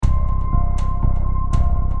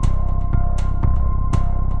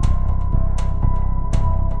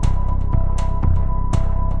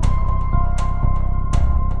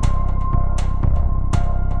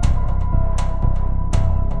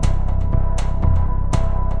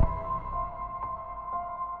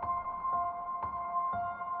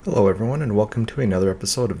Hello, everyone, and welcome to another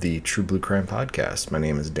episode of the True Blue Crime Podcast. My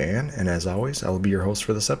name is Dan, and as always, I will be your host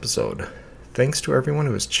for this episode. Thanks to everyone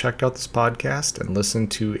who has checked out this podcast and listened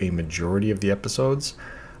to a majority of the episodes.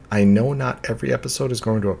 I know not every episode is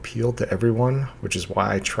going to appeal to everyone, which is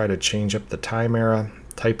why I try to change up the time era,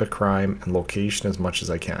 type of crime, and location as much as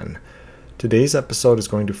I can. Today's episode is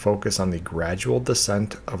going to focus on the gradual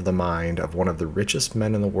descent of the mind of one of the richest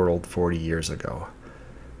men in the world 40 years ago.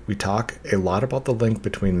 We talk a lot about the link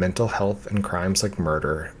between mental health and crimes like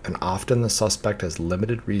murder, and often the suspect has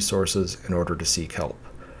limited resources in order to seek help.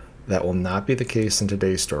 That will not be the case in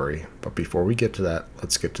today's story, but before we get to that,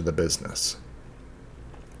 let's get to the business.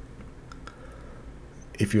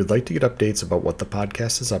 If you would like to get updates about what the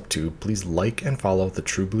podcast is up to, please like and follow the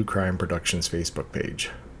True Blue Crime Productions Facebook page.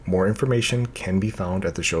 More information can be found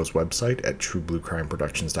at the show's website at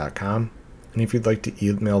truebluecrimeproductions.com. And if you'd like to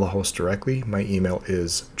email the host directly, my email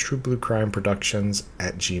is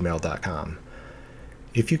truebluecrimeproductions@gmail.com.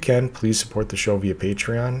 If you can, please support the show via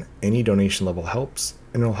Patreon. Any donation level helps,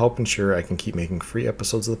 and it'll help ensure I can keep making free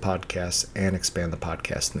episodes of the podcast and expand the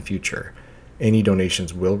podcast in the future. Any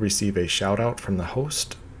donations will receive a shout out from the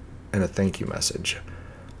host and a thank you message.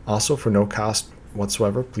 Also, for no cost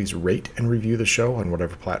whatsoever, please rate and review the show on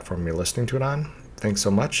whatever platform you're listening to it on. Thanks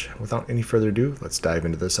so much. Without any further ado, let's dive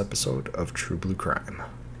into this episode of True Blue Crime.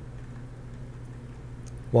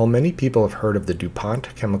 While many people have heard of the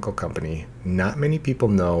DuPont Chemical Company, not many people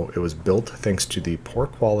know it was built thanks to the poor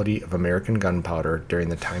quality of American gunpowder during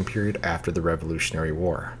the time period after the Revolutionary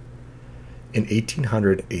War. In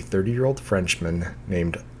 1800, a 30-year-old Frenchman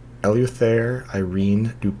named Eleuthère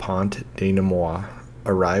Irene Dupont de Nemours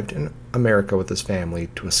arrived in America with his family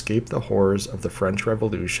to escape the horrors of the French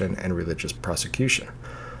Revolution and religious persecution.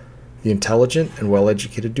 The intelligent and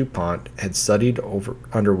well-educated Dupont had studied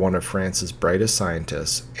under one of France's brightest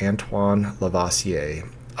scientists, Antoine Lavoisier,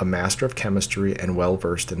 a master of chemistry and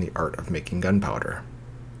well-versed in the art of making gunpowder.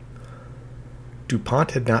 Dupont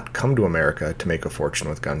had not come to America to make a fortune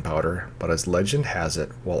with gunpowder, but as legend has it,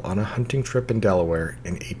 while on a hunting trip in Delaware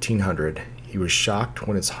in 1800, he was shocked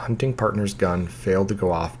when his hunting partner's gun failed to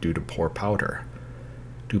go off due to poor powder.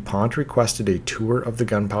 DuPont requested a tour of the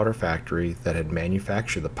gunpowder factory that had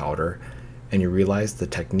manufactured the powder, and he realized the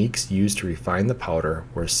techniques used to refine the powder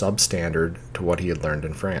were substandard to what he had learned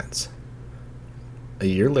in France. A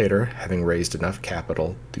year later, having raised enough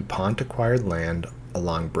capital, DuPont acquired land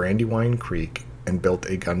along Brandywine Creek and built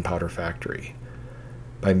a gunpowder factory.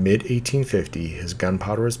 By mid-1850, his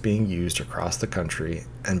gunpowder was being used across the country,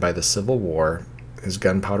 and by the Civil War, his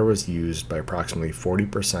gunpowder was used by approximately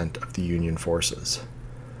 40% of the Union forces.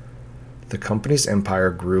 The company's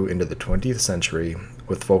empire grew into the 20th century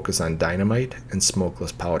with focus on dynamite and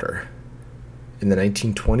smokeless powder. In the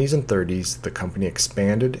 1920s and 30s, the company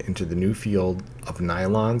expanded into the new field of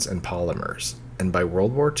nylons and polymers, and by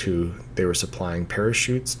World War II, they were supplying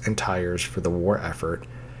parachutes and tires for the war effort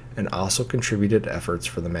and also contributed efforts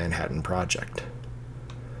for the Manhattan Project.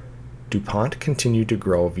 DuPont continued to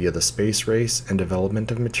grow via the space race and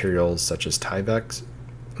development of materials such as Tyvek,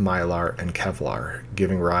 Mylar, and Kevlar,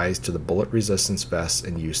 giving rise to the bullet resistance vests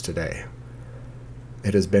in use today.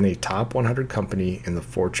 It has been a top 100 company in the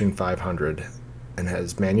Fortune 500 and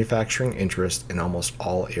has manufacturing interest in almost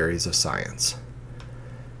all areas of science.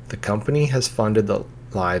 The company has funded the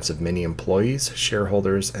lives of many employees,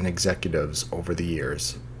 shareholders, and executives over the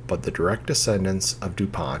years, but the direct descendants of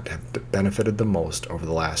DuPont have benefited the most over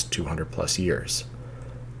the last 200 plus years.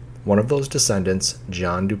 One of those descendants,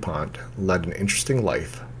 John DuPont, led an interesting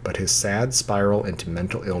life, but his sad spiral into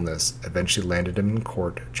mental illness eventually landed him in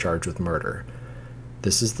court charged with murder.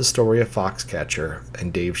 This is the story of Foxcatcher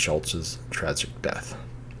and Dave Schultz's tragic death.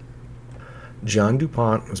 John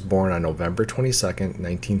DuPont was born on November 22,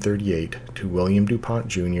 1938, to William DuPont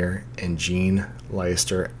Jr. and Jean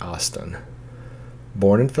Leicester Austin.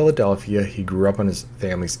 Born in Philadelphia, he grew up on his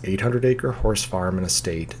family's 800-acre horse farm and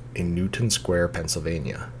estate in Newton Square,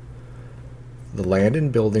 Pennsylvania. The land and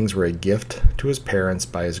buildings were a gift to his parents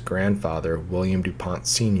by his grandfather, William DuPont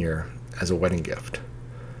Sr., as a wedding gift.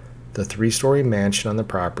 The three-story mansion on the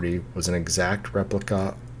property was an exact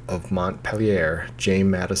replica of Montpelier, James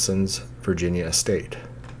Madison's Virginia estate.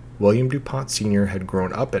 William DuPont Sr. had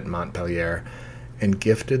grown up at Montpelier and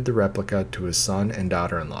gifted the replica to his son and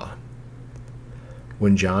daughter-in-law.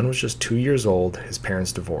 When John was just 2 years old, his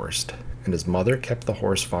parents divorced, and his mother kept the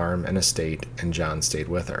horse farm and estate, and John stayed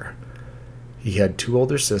with her. He had two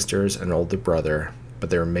older sisters and an older brother, but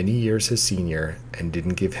they were many years his senior and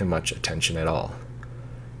didn't give him much attention at all.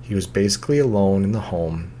 He was basically alone in the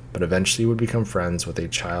home, but eventually would become friends with a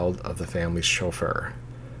child of the family's chauffeur.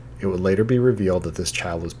 It would later be revealed that this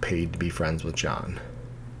child was paid to be friends with John.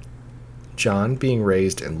 John, being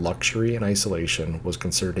raised in luxury and isolation, was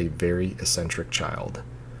considered a very eccentric child.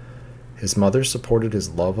 His mother supported his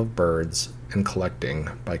love of birds and collecting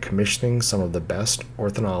by commissioning some of the best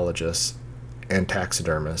ornithologists and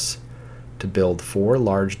taxidermists to build 4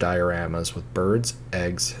 large dioramas with birds,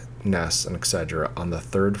 eggs, nests, and etc. on the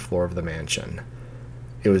 3rd floor of the mansion.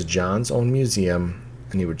 It was John's own museum,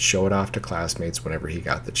 and he would show it off to classmates whenever he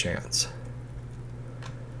got the chance.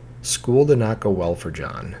 School did not go well for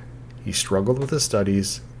John. He struggled with his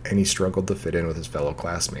studies, and he struggled to fit in with his fellow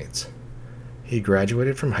classmates. He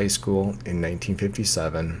graduated from high school in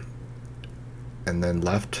 1957 and then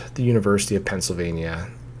left the University of Pennsylvania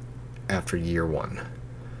after year 1.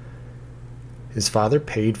 His father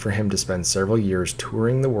paid for him to spend several years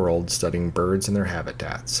touring the world studying birds and their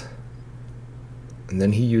habitats. And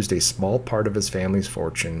then he used a small part of his family's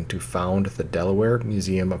fortune to found the Delaware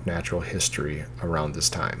Museum of Natural History around this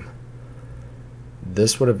time.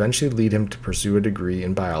 This would eventually lead him to pursue a degree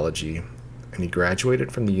in biology, and he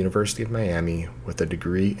graduated from the University of Miami with a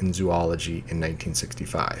degree in zoology in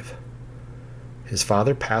 1965. His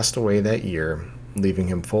father passed away that year, leaving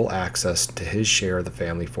him full access to his share of the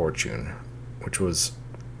family fortune,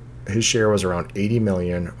 his share was around $80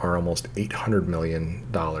 million, or almost $800 million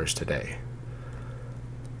today.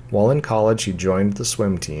 While in college, he joined the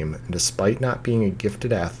swim team, and despite not being a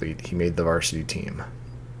gifted athlete, he made the varsity team.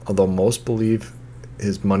 Although most believe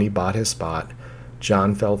his money bought his spot,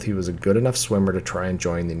 John felt he was a good enough swimmer to try and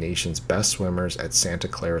join the nation's best swimmers at Santa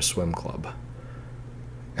Clara Swim Club.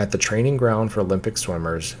 At the training ground for Olympic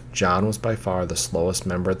swimmers, John was by far the slowest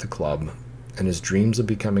member at the club, and his dreams of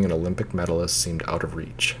becoming an Olympic medalist seemed out of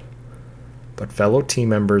reach. But fellow team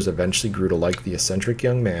members eventually grew to like the eccentric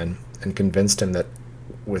young man and convinced him that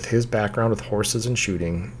with his background with horses and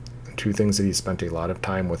shooting, 2 things that he spent a lot of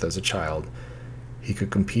time with as a child, he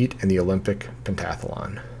could compete in the Olympic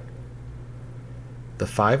pentathlon. The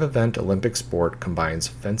 5-event Olympic sport combines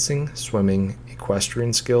fencing, swimming,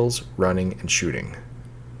 equestrian skills, running, and shooting.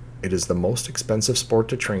 It is the most expensive sport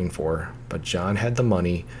to train for, but John had the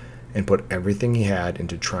money and put everything he had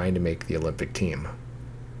into trying to make the Olympic team.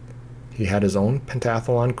 He had his own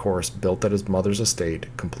pentathlon course built at his mother's estate,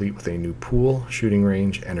 complete with a new pool, shooting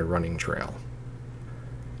range, and a running trail.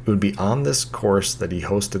 It would be on this course that he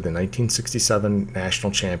hosted the 1967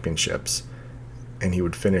 National Championships, and he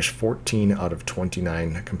would finish 14 out of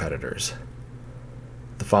 29 competitors.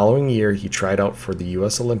 The following year, he tried out for the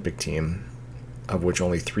U.S. Olympic team, of which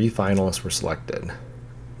only 3 finalists were selected.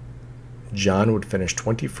 John would finish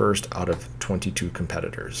 21st out of 22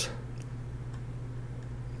 competitors.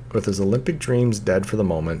 With his Olympic dreams dead for the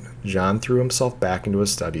moment, John threw himself back into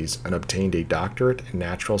his studies and obtained a doctorate in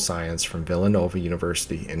natural science from Villanova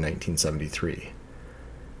University in 1973.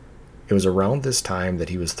 It was around this time that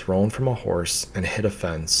he was thrown from a horse and hit a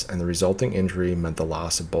fence, and the resulting injury meant the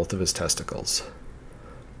loss of both of his testicles.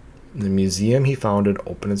 The museum he founded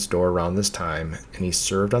opened its door around this time, and he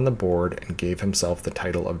served on the board and gave himself the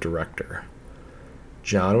title of director.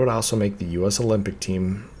 John would also make the U.S. Olympic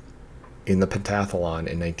team in the pentathlon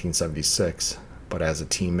in 1976, but as a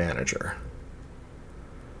team manager.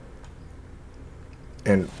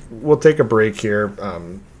 And we'll take a break here.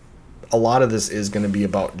 A lot of this is going to be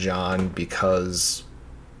about John because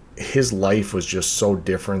his life was just so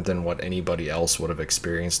different than what anybody else would have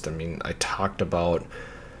experienced. I mean, I talked about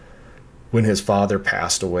when his father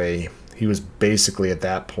passed away, he was basically at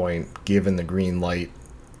that point given the green light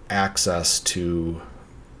access to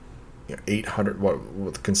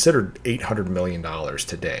what considered $800 million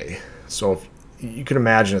today. So if you can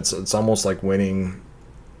imagine, it's almost like winning,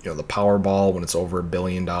 the Powerball when it's over $1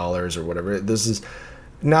 billion or whatever. This is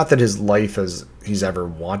not that his life he's ever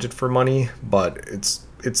wanted for money, but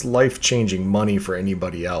it's life-changing money for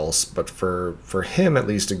anybody else. But for him, at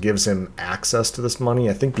least, it gives him access to this money.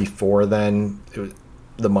 I think before then,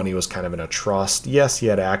 the money was kind of in a trust. Yes, he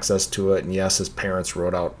had access to it, and yes, his parents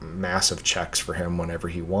wrote out massive checks for him whenever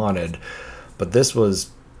he wanted. But this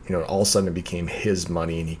was, all of a sudden it became his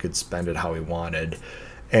money, and he could spend it how he wanted.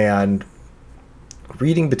 And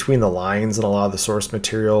reading between the lines and a lot of the source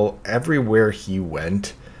material, everywhere he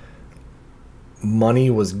went,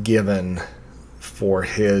 money was given for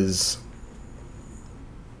his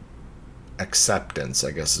acceptance,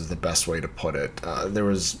 I guess is the best way to put it. There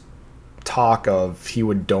was talk of he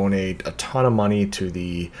would donate a ton of money to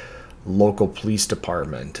the local police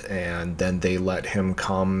department, and then they let him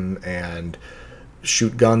come and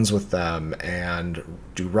shoot guns with them and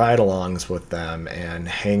do ride-alongs with them and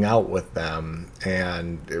hang out with them.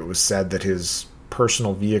 And it was said that his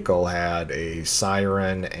personal vehicle had a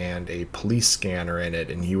siren and a police scanner in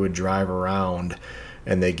it, and he would drive around,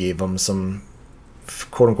 and they gave him some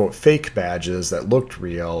quote unquote fake badges that looked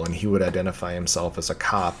real, and he would identify himself as a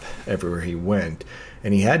cop everywhere he went.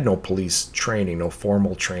 And he had no police training, no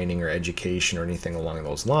formal training or education or anything along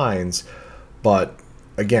those lines. But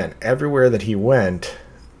again, everywhere that he went,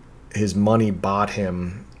 his money bought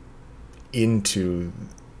him into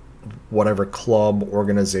whatever club,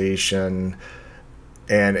 organization,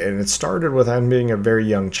 and it started with him being a very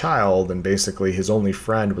young child, and basically his only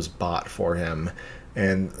friend was bought for him.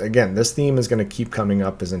 And again, this theme is going to keep coming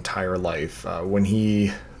up his entire life. When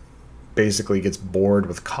he basically gets bored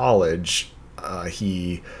with college,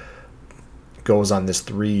 he goes on this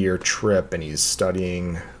 3-year trip, and he's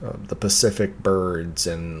studying the Pacific birds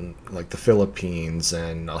and like the Philippines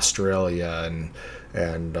and Australia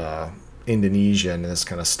and Indonesia and this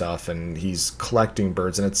kind of stuff, and he's collecting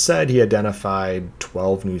birds. And it said he identified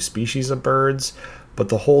 12 new species of birds, but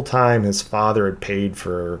the whole time his father had paid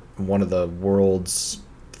for one of the world's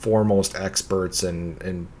foremost experts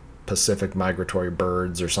in Pacific migratory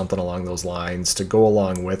birds or something along those lines to go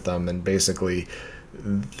along with them. And basically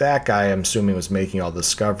that guy, I'm assuming, was making all the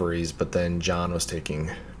discoveries, but then John was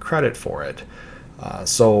taking credit for it.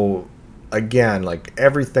 So again, like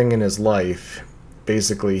everything in his life,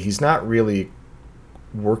 basically he's not really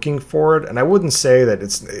working for it. And I wouldn't say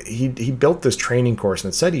that he built this training course,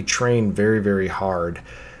 and it said he trained very, very hard.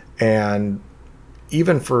 And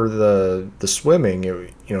even for the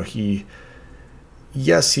swimming, he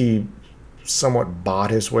somewhat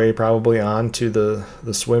bought his way probably onto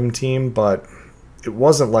the swim team, but it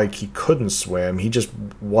wasn't like he couldn't swim. He just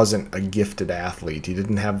wasn't a gifted athlete. He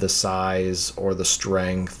didn't have the size or the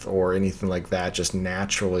strength or anything like that, just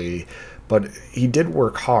naturally. But he did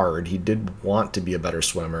work hard. He did want to be a better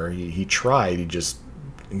swimmer. He tried. He just,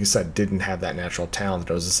 like I said, didn't have that natural talent.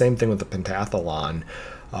 It was the same thing with the pentathlon.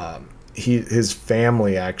 His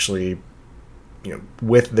family actually,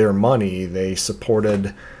 with their money, they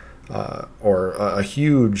supported a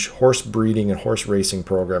huge horse breeding and horse racing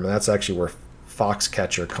program, and that's actually where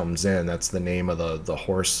Foxcatcher comes in. That's the name of the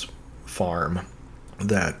horse farm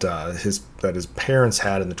that his parents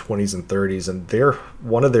had in the 20s and 30s, and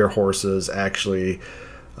one of their horses actually,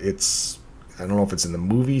 I don't know if it's in the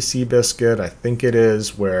movie Seabiscuit, I think it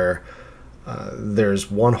is, where there's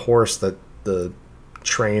one horse that the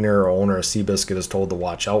trainer or owner of Seabiscuit is told to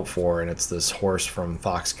watch out for, and it's this horse from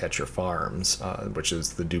Foxcatcher Farms, which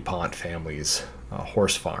is the DuPont family's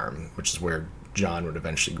horse farm, which is where John would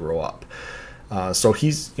eventually grow up. So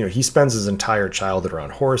he spends his entire childhood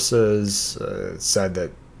around horses. It's said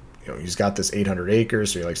that he's got this 800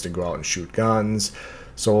 acres, so he likes to go out and shoot guns.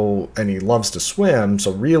 And he loves to swim.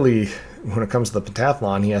 So really, when it comes to the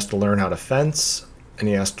pentathlon, he has to learn how to fence, and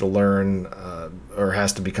he has to learn or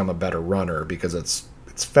has to become a better runner, because it's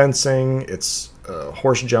fencing, it's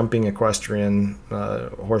horse jumping, equestrian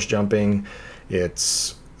horse jumping,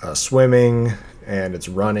 it's swimming, and it's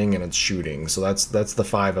running, and it's shooting. So that's the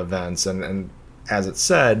 5 events. And as it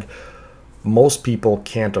said, most people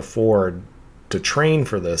can't afford to train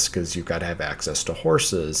for this because you've got to have access to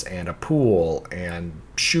horses and a pool and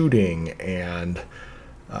shooting, and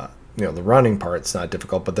the running part's not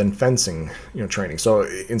difficult, but then fencing, training. So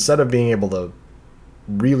instead of being able to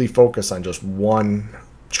really focus on just one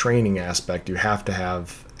training aspect, you have to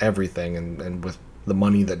have everything. And with the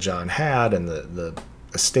money that John had and the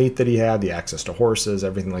estate that he had, the access to horses,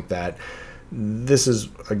 everything like that, this is,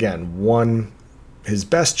 again, his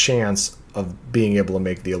best chance of being able to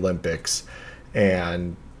make the Olympics.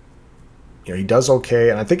 And he does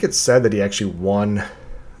okay, and I think it's said that he actually won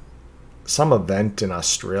some event in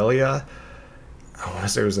Australia. I want to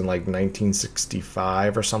say it was in like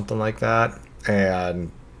 1965 or something like that.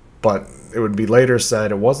 But it would be later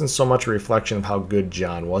said it wasn't so much a reflection of how good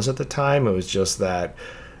John was at the time. It was just that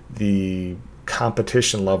the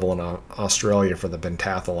competition level in Australia for the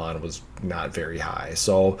pentathlon was not very high.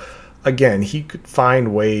 So again, he could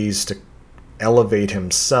find ways to elevate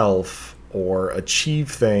himself or achieve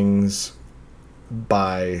things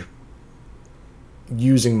by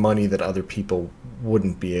using money that other people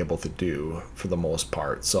wouldn't be able to do for the most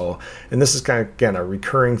part. So, and this is kind of, again, a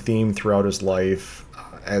recurring theme throughout his life.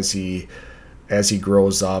 As he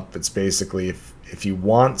grows up, it's basically if he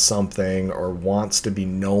wants something or wants to be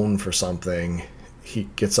known for something, he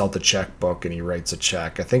gets out the checkbook and he writes a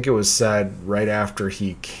check. I think it was said right after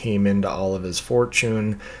he came into all of his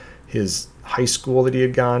fortune, his high school that he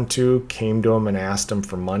had gone to came to him and asked him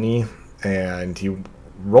for money, and he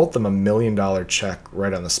wrote them $1 million check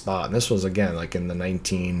right on the spot. And this was, again, like in the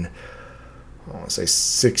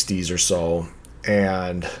 60s or so.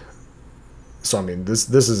 And so, I mean, this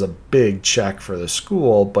is a big check for the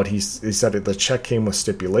school, but he said that the check came with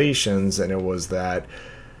stipulations, and it was that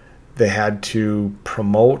They had to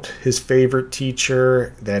promote his favorite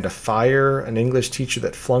teacher. They had to fire an English teacher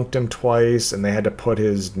that flunked him twice, and they had to put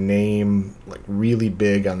his name like really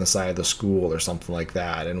big on the side of the school or something like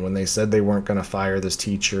that. And when they said they weren't going to fire this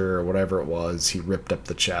teacher or whatever it was, he ripped up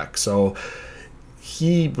the check. So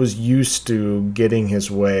he was used to getting his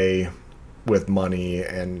way with money,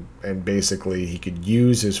 and basically he could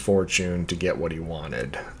use his fortune to get what he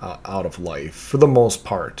wanted out of life for the most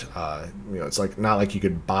part. It's like not like you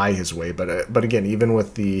could buy his way, but again, even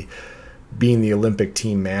with being the Olympic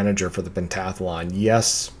team manager for the pentathlon,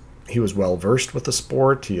 yes, he was well versed with the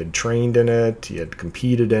sport. He had trained in it, he had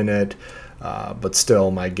competed in it, but still,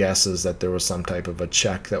 my guess is that there was some type of a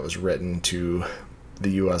check that was written to the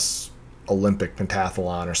U.S. Olympic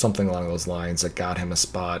pentathlon or something along those lines that got him a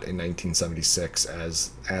spot in 1976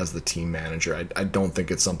 as the team manager. I don't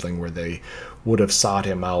think it's something where they would have sought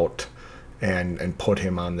him out and put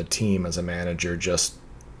him on the team as a manager just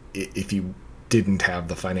if he didn't have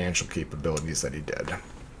the financial capabilities that he did.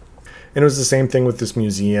 And it was the same thing with this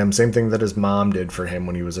museum, same thing that his mom did for him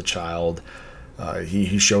when he was a child.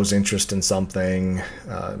 He shows interest in something,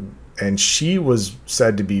 and she was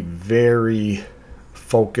said to be very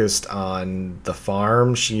focused on the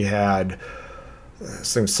farm. She had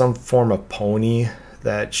some form of pony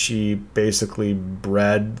that she basically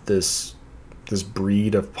bred this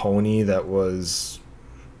breed of pony that was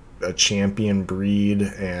a champion breed,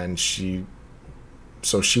 and she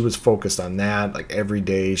was focused on that. Like every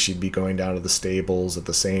day she'd be going down to the stables at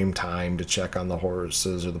the same time to check on the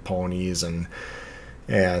horses or the ponies, and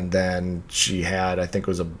then she had, I think it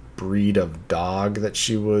was a breed of dog that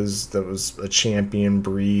was a champion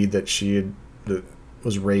breed that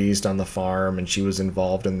was raised on the farm, and she was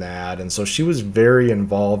involved in that. And so she was very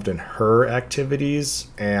involved in her activities,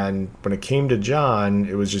 and when it came to John,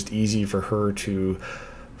 it was just easy for her to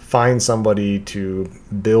find somebody to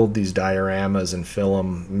build these dioramas and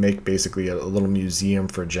film, make basically a little museum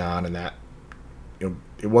for John. And that,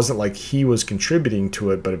 it wasn't like he was contributing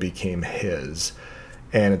to it, but it became his.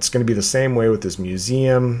 And it's going to be the same way with this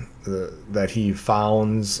museum that he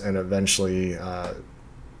founds, and eventually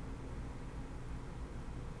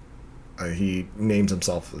he names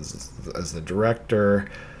himself as the director,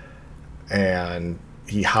 and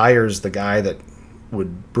he hires the guy that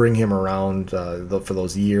would bring him around for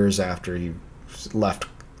those years after he left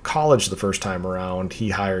college the first time around. He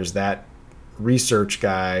hires that research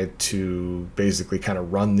guy to basically kind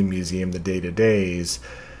of run the museum the day-to-days.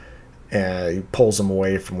 And he pulls him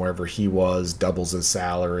away from wherever he was, doubles his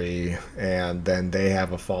salary, and then they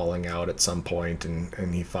have a falling out at some point,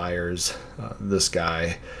 and he fires this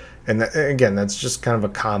guy. And again, that's just kind of a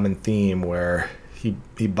common theme where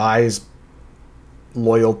he buys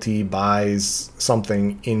loyalty, buys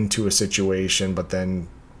something into a situation, but then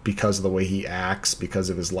because of the way he acts, because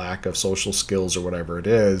of his lack of social skills or whatever it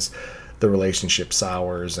is, the relationship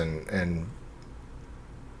sours, and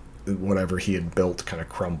whatever he had built kind of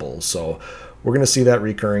crumbles. So we're going to see that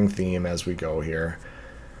recurring theme as we go here.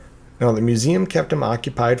 Now, the museum kept him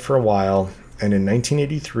occupied for a while, and in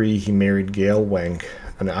 1983 he married Gail Wenk,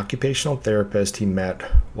 an occupational therapist he met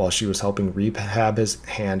while she was helping rehab his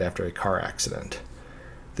hand after a car accident.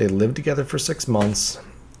 They lived together for 6 months,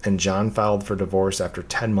 and John filed for divorce after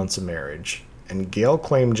 10 months of marriage. And Gail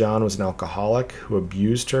claimed John was an alcoholic who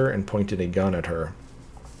abused her and pointed a gun at her.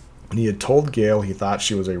 He had told Gail he thought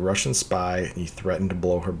she was a Russian spy, and he threatened to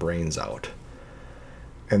blow her brains out.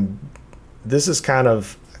 And this is kind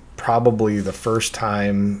of probably the first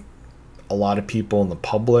time a lot of people in the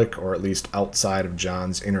public, or at least outside of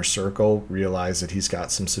John's inner circle, realize that he's got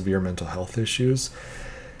some severe mental health issues.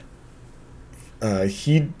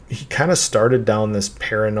 He kind of started down this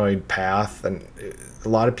paranoid path, and a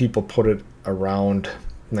lot of people put it around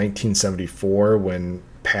 1974 when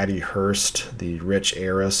Patty Hearst, the rich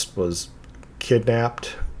heiress, was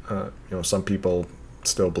kidnapped. Some people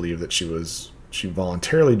still believe that she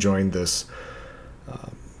voluntarily joined this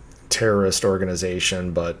terrorist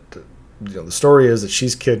organization, but the story is that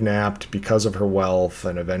she's kidnapped because of her wealth,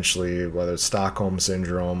 and eventually, whether it's Stockholm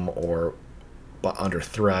Syndrome or under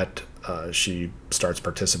threat, she starts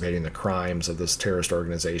participating in the crimes of this terrorist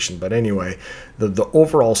organization. But anyway, the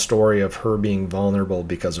overall story of her being vulnerable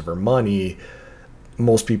because of her money,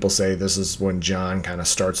 most people say this is when John kind of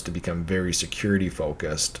starts to become very security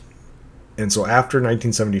focused. And so after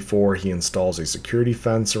 1974, he installs a security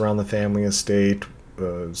fence around the family estate.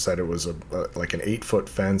 Said it was like an 8-foot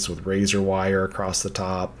fence with razor wire across the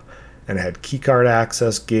top, and it had keycard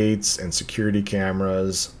access gates and security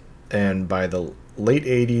cameras. And by the late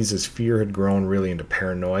 80s, his fear had grown really into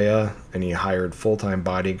paranoia, and he hired full-time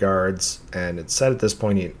bodyguards, and it said at this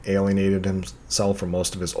point he alienated himself from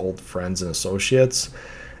most of his old friends and associates.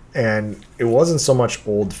 And it wasn't so much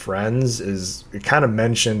old friends, as it kind of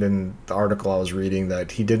mentioned in the article I was reading,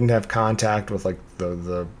 that he didn't have contact with like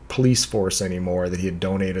the police force anymore that he had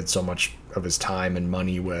donated so much of his time and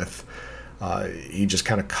money with. He just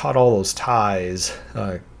kind of cut all those ties,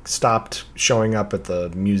 stopped showing up at the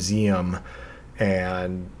museum,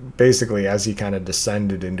 and basically as he kind of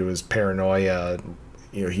descended into his paranoia,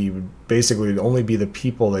 he would basically only be the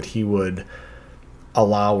people that he would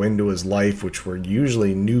allow into his life, which were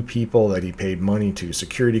usually new people that he paid money to,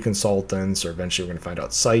 security consultants, or eventually we're going to find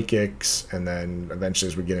out psychics. And then eventually,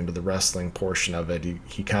 as we get into the wrestling portion of it,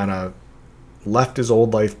 he kind of left his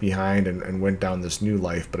old life behind and went down this new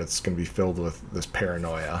life, but it's going to be filled with this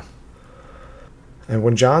paranoia. And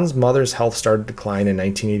when John's mother's health started to decline in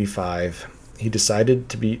 1985, he decided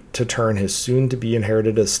to turn his soon-to-be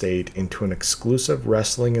inherited estate into an exclusive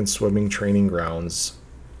wrestling and swimming training grounds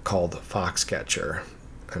called Foxcatcher.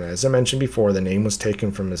 And as I mentioned before, the name was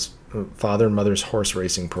taken from his father and mother's horse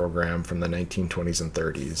racing program from the 1920s and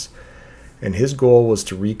 30s. And his goal was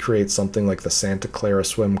to recreate something like the Santa Clara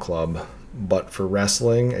Swim Club, but for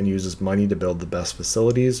wrestling, and uses money to build the best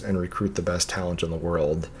facilities and recruit the best talent in the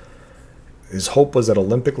world. His hope was that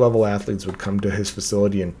Olympic-level athletes would come to his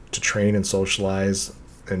facility and to train and socialize,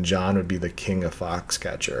 and John would be the king of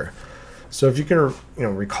Foxcatcher. So if you can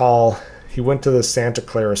recall, he went to the Santa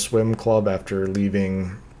Clara Swim Club after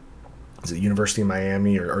leaving, is it University of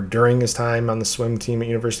Miami, or during his time on the swim team at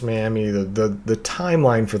University of Miami. The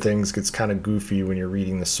timeline for things gets kind of goofy when you're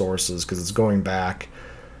reading the sources, because it's going back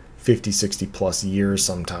 50, 60 plus years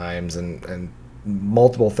sometimes, and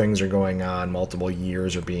multiple things are going on, multiple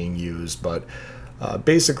years are being used. But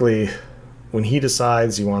basically, when he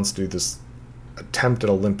decides he wants to do this attempt at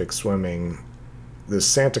Olympic swimming, the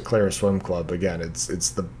Santa Clara Swim Club, again, it's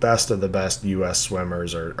the best of the best U.S.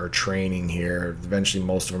 swimmers are training here. Eventually,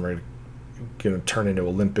 most of them are going to turn into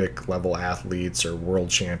Olympic level athletes or world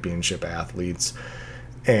championship athletes.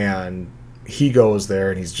 And he goes there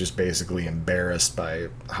and he's just basically embarrassed by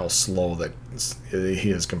how slow that he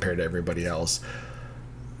is compared to everybody else.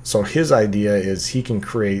 So his idea is he can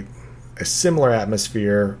create a similar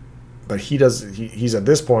atmosphere, but he's at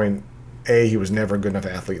this point, A, he was never a good enough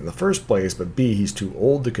athlete in the first place, but B, he's too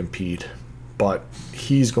old to compete, but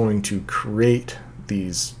he's going to create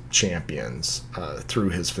these champions through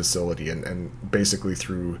his facility and basically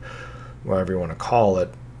through whatever you want to call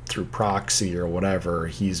it, through proxy or whatever.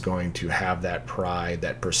 He's going to have that pride,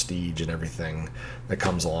 that prestige, and everything that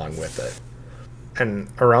comes along with it. And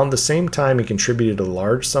around the same time, he contributed a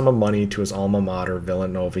large sum of money to his alma mater,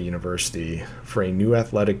 Villanova University, for a new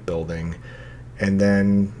athletic building. And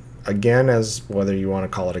then, again, as whether you want to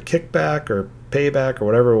call it a kickback or payback or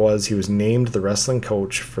whatever it was, he was named the wrestling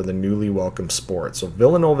coach for the newly welcomed sport. So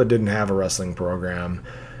Villanova didn't have a wrestling program.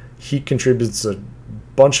 He contributes a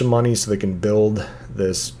bunch of money so they can build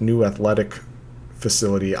this new athletic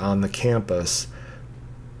facility on the campus,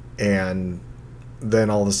 and then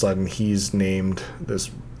all of a sudden he's named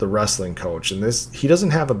the wrestling coach. And he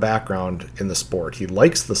doesn't have a background in the sport. He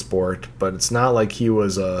likes the sport, but it's not like he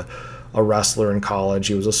was a wrestler in college.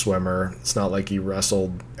 He was a swimmer. It's not like he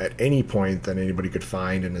wrestled at any point that anybody could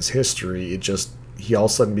find in his history. He all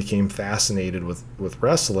of a sudden became fascinated with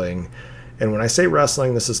wrestling. And when I say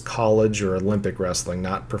wrestling, this is college or Olympic wrestling,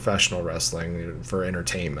 not professional wrestling for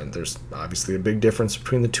entertainment. There's obviously a big difference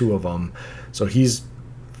between the two of them. So he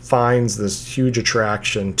finds this huge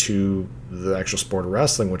attraction to the actual sport of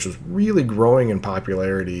wrestling, which was really growing in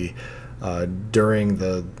popularity during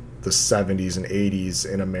the 70s and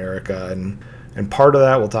 80s in America. And part of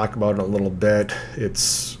that we'll talk about in a little bit.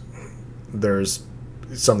 There's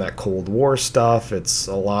some of that Cold War stuff. It's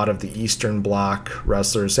a lot of the Eastern Bloc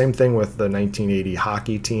wrestlers. Same thing with the 1980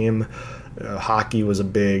 hockey team. Hockey was a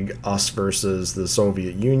big us versus the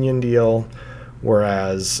Soviet Union deal,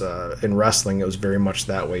 whereas in wrestling it was very much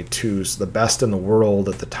that way too. So the best in the world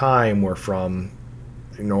at the time were from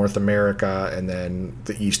North America and then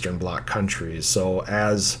the Eastern Bloc countries. So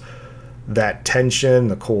as that tension,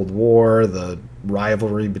 the Cold War, the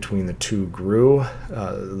rivalry between the two grew,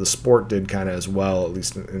 the sport did kind of as well, at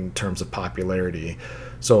least in terms of popularity.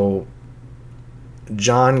 So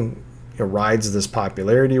John rides this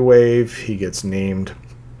popularity wave. He gets named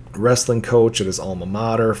wrestling coach at his alma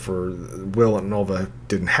mater. For Villanova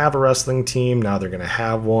didn't have a wrestling team. Now they're going to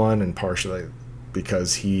have one, and partially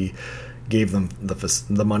because he gave them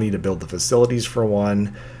the money to build the facilities for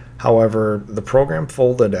one. However, the program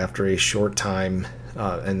folded after a short time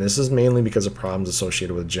And this is mainly because of problems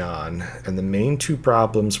associated with John. And the main two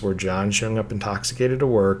problems were John showing up intoxicated to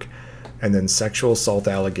work, and then sexual assault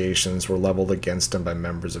allegations were leveled against him by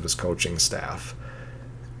members of his coaching staff.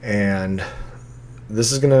 And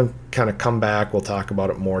this is going to kind of come back. We'll talk about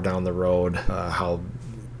it more down the road, how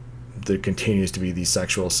there continues to be these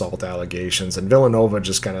sexual assault allegations. And Villanova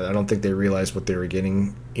just kind of, I don't think they realized what they were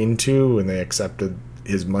getting into when they accepted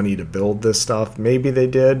his money to build this stuff. Maybe they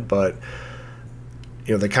did, but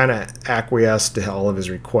they kind of acquiesced to all of his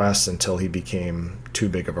requests until he became too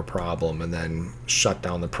big of a problem, and then shut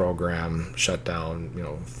down the program,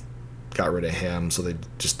 got rid of him, so they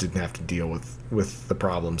just didn't have to deal with the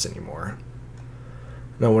problems anymore.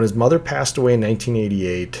 Now, when his mother passed away in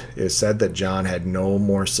 1988, it is said that John had no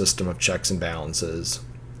more system of checks and balances,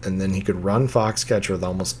 and then he could run Foxcatcher with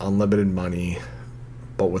almost unlimited money,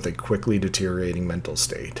 but with a quickly deteriorating mental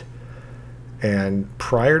state. And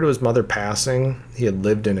prior to his mother passing, he had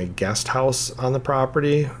lived in a guest house on the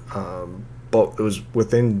property, but it was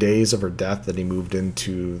within days of her death that he moved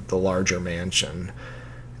into the larger mansion.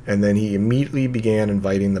 And then he immediately began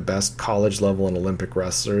inviting the best college-level and Olympic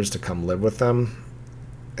wrestlers to come live with him.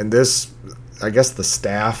 And this, I guess the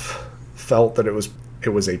staff felt that it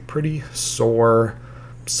was a pretty sore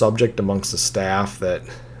subject amongst the staff, that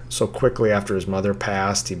so quickly after his mother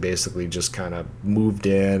passed, he basically just kind of moved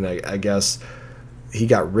in. I guess he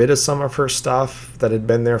got rid of some of her stuff that had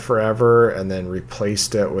been there forever and then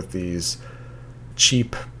replaced it with these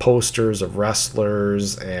cheap posters of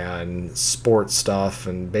wrestlers and sports stuff.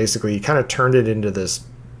 And basically he kind of turned it into this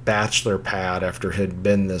bachelor pad after it had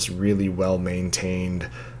been this really well-maintained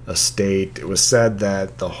estate. It was said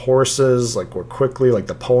that the horses were quickly,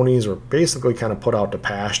 the ponies were basically kind of put out to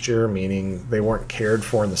pasture, meaning they weren't cared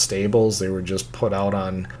for in the stables. They were just put out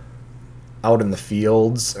in the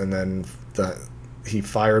fields, and then he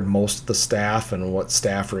fired most of the staff, and what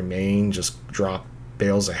staff remained just dropped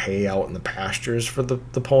bales of hay out in the pastures for the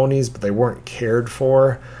ponies, but they weren't cared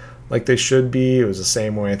for like they should be. It was the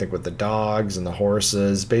same way, I think, with the dogs and the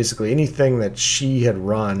horses. Basically anything that she had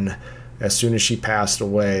run, as soon as she passed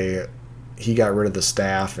away, he got rid of the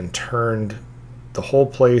staff and turned the whole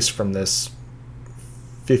place from this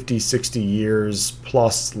 50, 60 years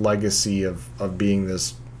plus legacy of being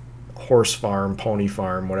this horse farm, pony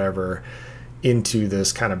farm, whatever, into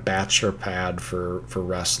this kind of bachelor pad for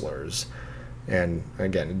wrestlers. And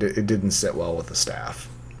again, it didn't sit well with the staff.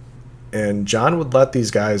 And John would let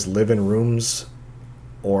these guys live in rooms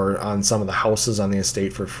or on some of the houses on the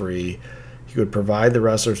estate for free. He would provide the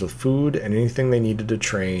wrestlers with food and anything they needed to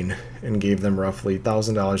train, and gave them roughly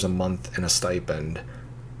 $1,000 a month in a stipend.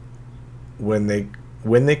 When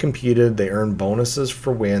they competed, they earned bonuses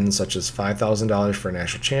for wins, such as $5,000 for a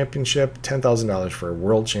national championship, $10,000 for a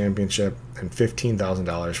world championship, and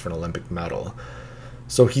 $15,000 for an Olympic medal.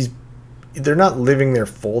 So they're not living there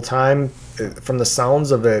full time. From the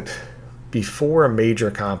sounds of it, before a major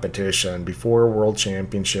competition, before a world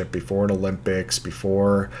championship, before an Olympics,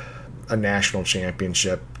 before a national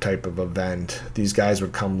championship type of event, these guys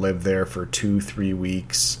would come live there for 2-3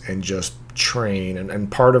 weeks and just train. And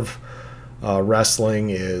part of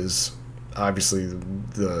wrestling is obviously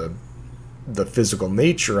the physical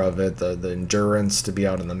nature of it, the endurance to be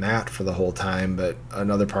out on the mat for the whole time, but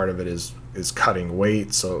another part of it is cutting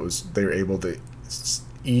weight. So they were able to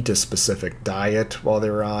eat a specific diet while they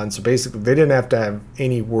were on. So basically they didn't have to have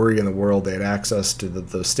any worry in the world. They had access to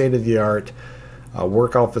the state-of-the-art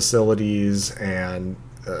workout facilities and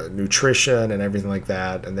nutrition and everything like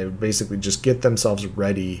that, and they would basically just get themselves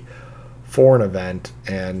ready for an event.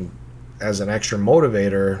 And as an extra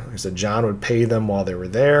motivator, like I said, John would pay them while they were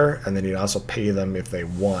there, and then he'd also pay them if they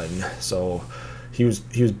won. So he was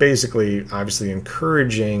basically obviously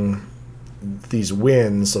encouraging these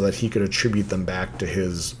wins so that he could attribute them back to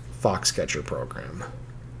his Foxcatcher program.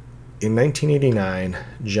 In 1989,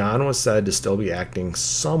 John was said to still be acting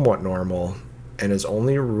somewhat normal, and his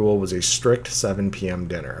only rule was a strict 7 p.m.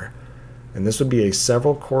 dinner. And this would be a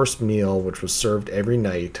several-course meal which was served every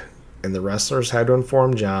night, and the wrestlers had to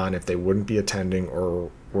inform John if they wouldn't be attending or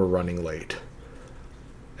were running late.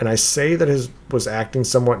 And I say that he was acting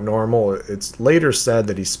somewhat normal. It's later said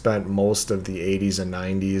that he spent most of the 80s and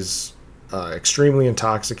 90s extremely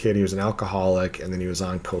intoxicated. He was an alcoholic, and then he was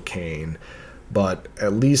on cocaine. But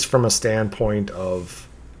at least from a standpoint of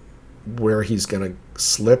where he's going to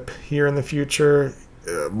slip here in the future,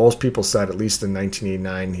 most people said at least in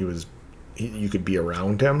 1989 you could be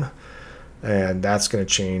around him, and that's going to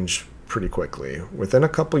change pretty quickly. Within a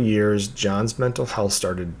couple years, John's mental health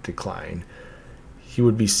started to decline. He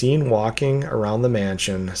would be seen walking around the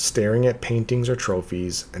mansion, staring at paintings or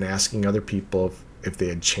trophies, and asking other people if they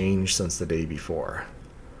had changed since the day before.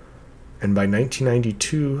 And by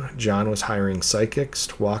 1992, John was hiring psychics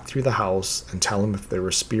to walk through the house and tell him if there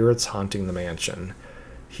were spirits haunting the mansion.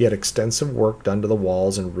 He had extensive work done to the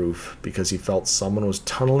walls and roof because he felt someone was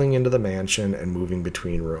tunneling into the mansion and moving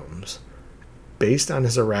between rooms. Based on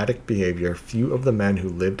his erratic behavior, few of the men who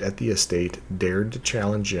lived at the estate dared to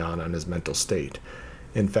challenge John on his mental state.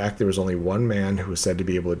 In fact, there was only one man who was said to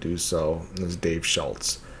be able to do so, and it was Dave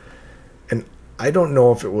Schultz. And I don't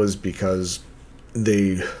know if it was because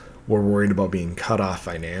they were worried about being cut off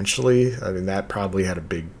financially. I mean, that probably had a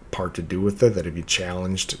big part to do with it, that if you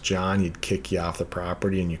challenged John, he'd kick you off the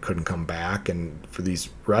property and you couldn't come back. And for these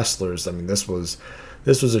wrestlers, I mean, this was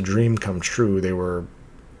a dream come true. They were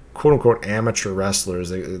quote-unquote amateur wrestlers.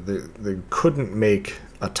 They couldn't make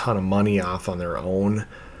a ton of money off on their own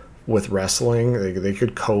with wrestling. They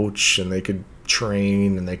could coach and they could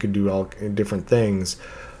train and they could do all different things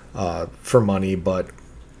for money, but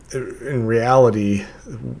in reality,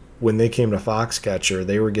 when they came to Foxcatcher,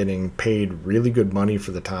 they were getting paid really good money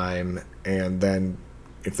for the time, and then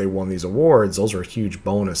if they won these awards, those were huge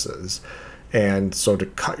bonuses. And so to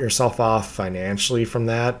cut yourself off financially from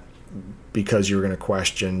that because you were going to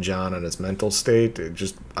question John on his mental state,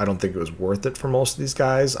 I don't think it was worth it for most of these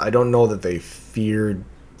guys. I don't know that they feared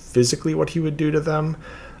physically what he would do to them,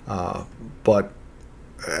 but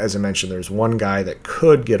as I mentioned, there's one guy that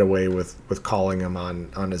could get away with calling him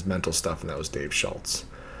on his mental stuff, and that was Dave Schultz.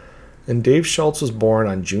 And Dave Schultz was born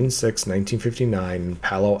on June 6, 1959 in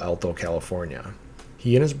Palo Alto, California.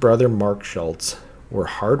 He and his brother Mark Schultz were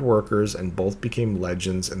hard workers and both became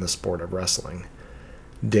legends in the sport of wrestling.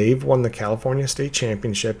 Dave won the California State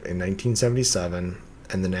Championship in 1977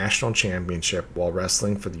 and the National Championship while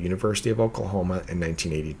wrestling for the University of Oklahoma in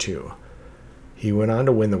 1982. He went on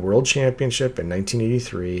to win the World Championship in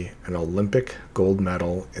 1983, an Olympic gold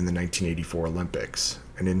medal in the 1984 Olympics,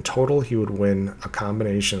 and in total he would win a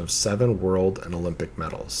combination of 7 world and Olympic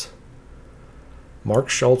medals. Mark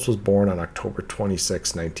Schultz was born on October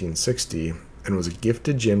 26, 1960, and was a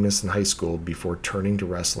gifted gymnast in high school before turning to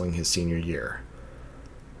wrestling his senior year.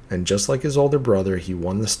 And just like his older brother, he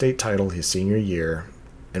won the state title his senior year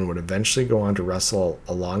and would eventually go on to wrestle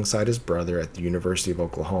alongside his brother at the University of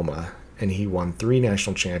Oklahoma, and he won 3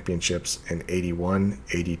 national championships in 81,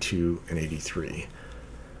 82, and 83.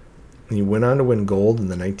 And he went on to win gold in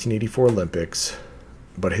the 1984 Olympics,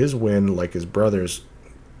 but his win, like his brother's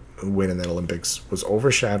win in the Olympics, was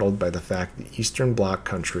overshadowed by the fact the Eastern Bloc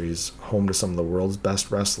countries, home to some of the world's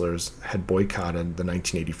best wrestlers, had boycotted the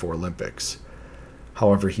 1984 Olympics.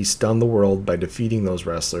 However, he stunned the world by defeating those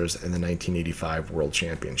wrestlers in the 1985 World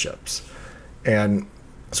Championships. And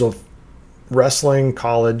so wrestling,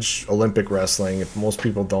 college, Olympic wrestling, if most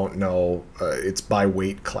people don't know, it's by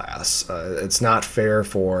weight class. It's not fair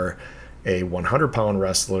for a 100-pound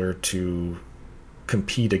wrestler to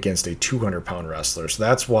compete against a 200-pound wrestler. So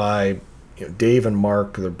that's why Dave and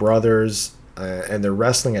Mark, they're brothers, and they're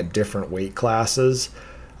wrestling at different weight classes.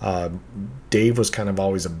 Dave was kind of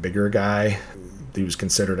always a bigger guy. He was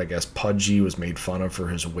considered, I guess, pudgy, was made fun of for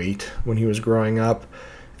his weight when he was growing up.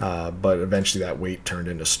 But eventually that weight turned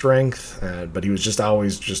into strength. But he was just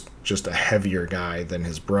always just a heavier guy than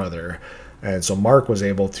his brother. And so Mark was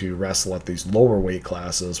able to wrestle at these lower weight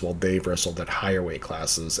classes while Dave wrestled at higher weight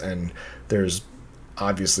classes. And there's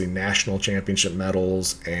obviously national championship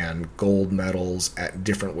medals and gold medals at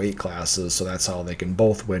different weight classes. So that's how they can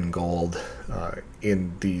both win gold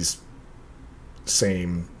in these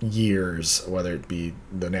same years, whether it be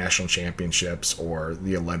the national championships or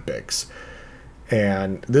the Olympics.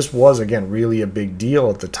 And this was, again, really a big deal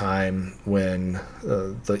at the time when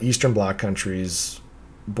the Eastern Bloc countries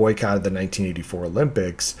boycotted the 1984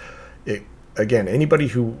 Olympics. Anybody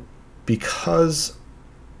who, because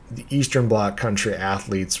the Eastern Bloc country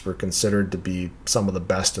athletes were considered to be some of the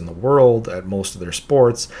best in the world at most of their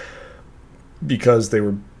sports, because they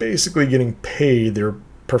were basically getting paid, they were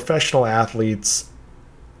professional athletes,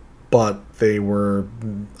 but they were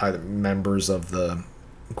either members of the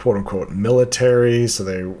quote-unquote military, so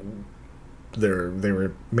they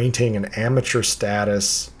were maintaining an amateur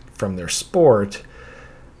status from their sport,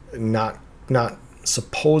 not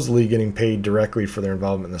supposedly getting paid directly for their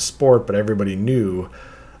involvement in the sport, but everybody knew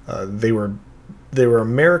they were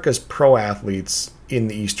America's pro athletes in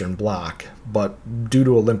the Eastern Bloc, but due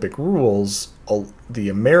to Olympic rules, the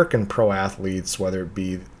American pro athletes, whether it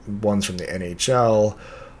be ones from the NHL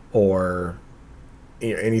or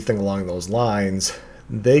anything along those lines,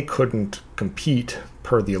 they couldn't compete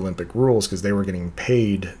per the Olympic rules because they were getting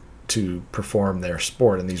paid to perform their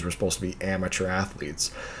sport, and these were supposed to be amateur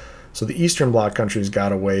athletes. So the Eastern Bloc countries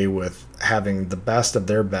got away with having the best of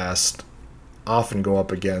their best often go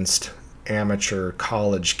up against amateur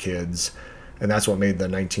college kids, and that's what made the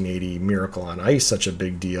 1980 Miracle on Ice such a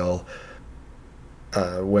big deal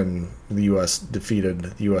when the U.S. defeated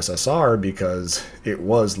the USSR, because it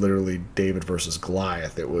was literally David versus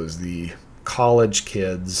Goliath. It was the college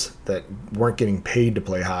kids that weren't getting paid to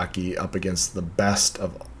play hockey up against the best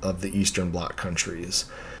of the Eastern Bloc countries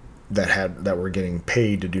that were getting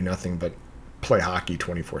paid to do nothing but play hockey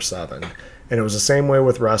 24/7. And it was the same way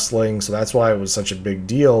with wrestling, so that's why it was such a big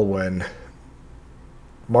deal when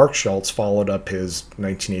Mark Schultz followed up his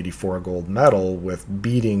 1984 gold medal with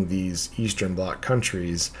beating these Eastern Bloc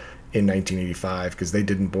countries in 1985, because they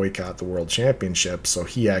didn't boycott the World Championship. So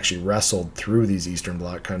he actually wrestled through these Eastern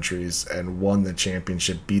Bloc countries and won the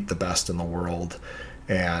championship, beat the best in the world.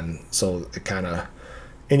 And so it kind of,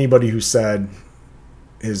 anybody who said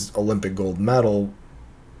his Olympic gold medal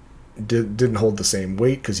didn't hold the same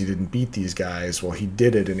weight because he didn't beat these guys, well, he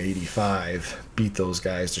did it in 85, beat those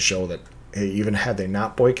guys to show that, hey, even had they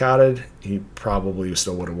not boycotted, he probably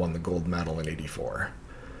still would have won the gold medal in 84.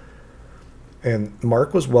 And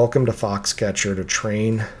Mark was welcomed to Foxcatcher to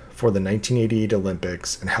train for the 1988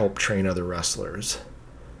 Olympics and help train other wrestlers.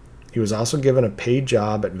 He was also given a paid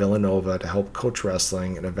job at Villanova to help coach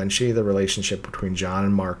wrestling, and eventually the relationship between John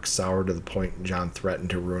and Mark soured to the point John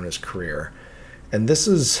threatened to ruin his career. And this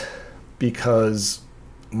is because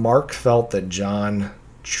Mark felt that John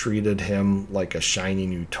treated him like a shiny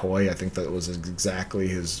new toy. I think that was exactly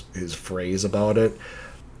his phrase about it.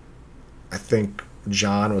 I think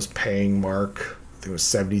John was paying Mark, I think it was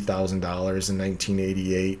 $70,000 in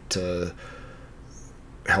 1988 to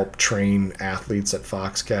help train athletes at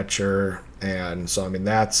Foxcatcher. And so, I mean,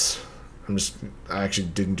 I actually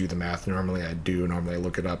didn't do the math. Normally I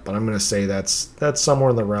look it up, but I'm going to say that's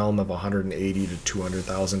somewhere in the realm of $180,000 to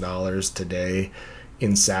 $200,000 today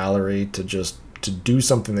in salary to do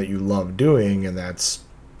something that you love doing, and that's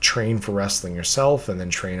train for wrestling yourself and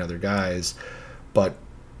then train other guys. But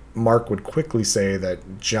Mark would quickly say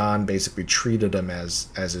that John basically treated him as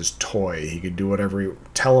his toy. He could do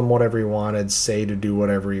tell him whatever he wanted, say to do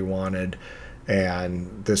whatever he wanted,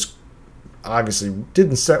 and this obviously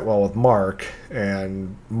didn't set well with Mark,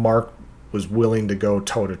 and Mark was willing to go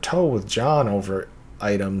toe-to-toe with John over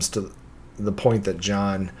items to the point that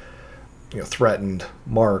John threatened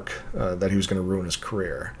Mark that he was going to ruin his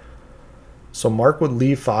career. So Mark would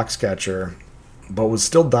leave Foxcatcher, but was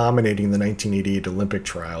still dominating the 1988 Olympic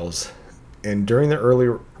trials. And during the early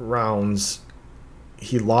rounds,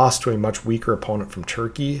 he lost to a much weaker opponent from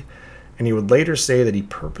Turkey. And he would later say that he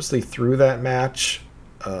purposely threw that match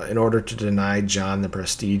in order to deny John the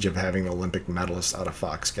prestige of having an Olympic medalist out of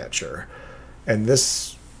Foxcatcher. And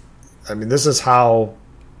this is how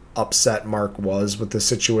upset Mark was with the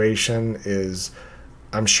situation.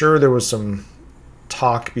 I'm sure there was some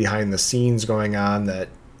talk behind the scenes going on that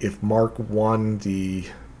if Mark won the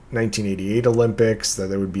 1988 Olympics, that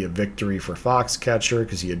there would be a victory for Foxcatcher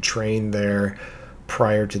because he had trained there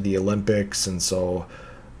prior to the Olympics, and so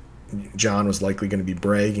John was likely going to be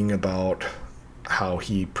bragging about how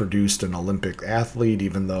he produced an Olympic athlete,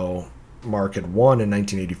 even though Mark had won in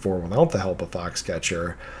 1984 without the help of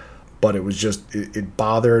Foxcatcher. But it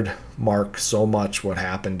bothered Mark so much what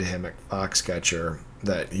happened to him at Foxcatcher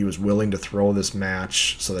that he was willing to throw this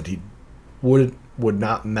match so that he would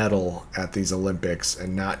not medal at these Olympics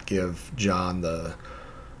and not give John the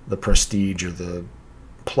prestige or the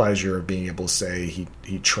pleasure of being able to say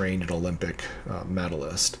he trained an Olympic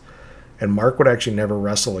medalist. And Mark would actually never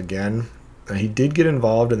wrestle again. He did get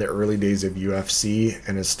involved in the early days of UFC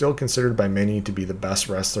and is still considered by many to be the best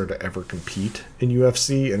wrestler to ever compete in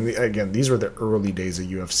UFC. And again, these were the early days of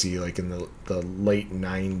UFC, like in the late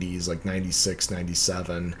 90s, like 96,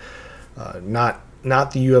 97. Not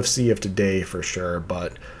the UFC of today for sure,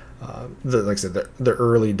 but like I said, the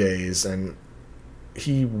early days. And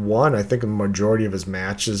he won, I think, a majority of his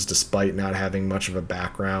matches despite not having much of a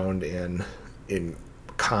background in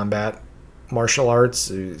combat martial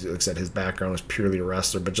arts. Like I said, his background was purely a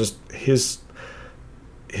wrestler, but just his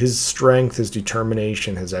strength, his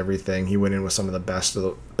determination, his everything. He went in with some of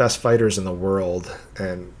the best fighters in the world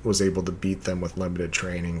and was able to beat them with limited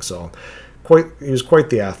training. So he was quite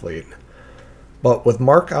the athlete. But with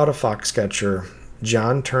Mark out of Foxcatcher,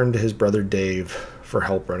 John turned to his brother Dave for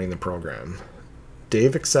help running the program.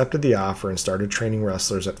 Dave accepted the offer and started training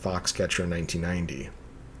wrestlers at Foxcatcher in 1990.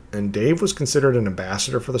 And Dave was considered an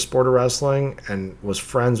ambassador for the sport of wrestling and was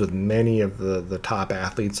friends with many of the top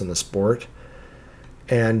athletes in the sport.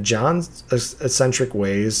 And John's eccentric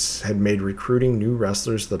ways had made recruiting new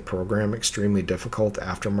wrestlers to the program extremely difficult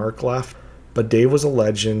after Mark left. But Dave was a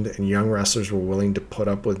legend, and young wrestlers were willing to put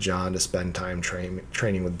up with John to spend time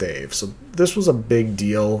training with Dave. So this was a big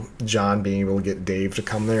deal, John being able to get Dave to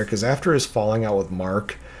come there, because after his falling out with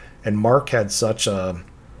Mark, and Mark had such a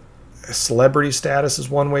celebrity status is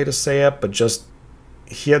one way to say it, but just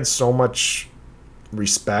he had so much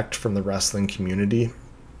respect from the wrestling community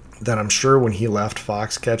that I'm sure when he left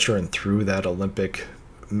Foxcatcher and threw that Olympic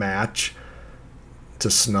match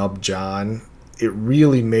to snub John, it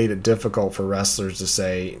really made it difficult for wrestlers to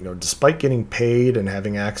say, despite getting paid and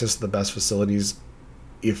having access to the best facilities,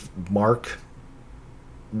 if Mark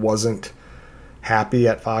wasn't happy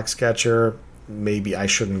at Foxcatcher, maybe I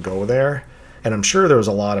shouldn't go there. And I'm sure there was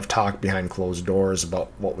a lot of talk behind closed doors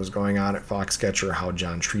about what was going on at Foxcatcher, how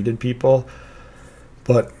John treated people.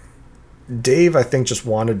 But Dave, I think, just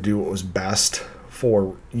wanted to do what was best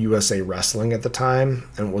for USA Wrestling at the time.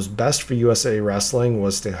 And what was best for USA Wrestling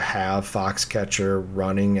was to have Foxcatcher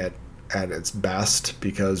running at its best,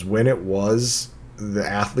 because when it was, the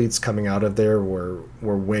athletes coming out of there were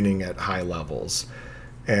winning at high levels.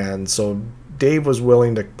 And so Dave was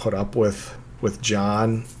willing to put up with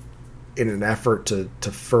John in an effort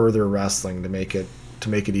to further wrestling, to make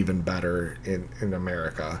it even better in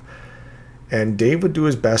America. And Dave would do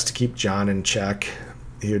his best to keep John in check.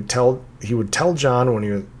 He would tell John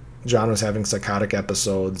when John was having psychotic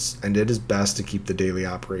episodes, and did his best to keep the daily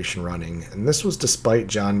operation running. And this was despite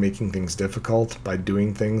John making things difficult by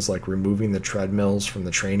doing things like removing the treadmills from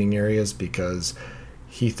the training areas because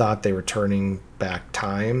he thought they were turning back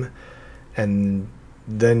time. And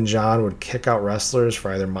then John would kick out wrestlers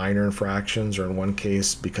for either minor infractions or in one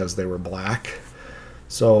case because they were black.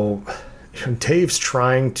 So Dave's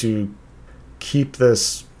trying to keep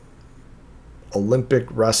this Olympic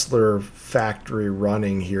wrestler factory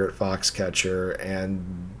running here at Foxcatcher,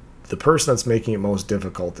 and the person that's making it most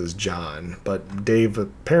difficult is John. But Dave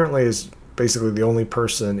apparently is basically the only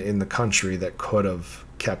person in the country that could have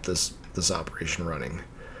kept this operation running.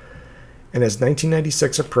 And as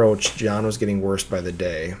 1996 approached, John was getting worse by the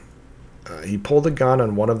day. He pulled a gun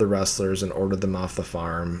on one of the wrestlers and ordered them off the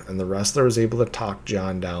farm, and the wrestler was able to talk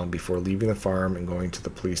John down before leaving the farm and going to the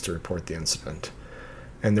police to report the incident.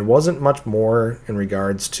 And there wasn't much more in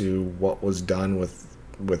regards to what was done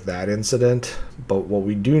with that incident, but what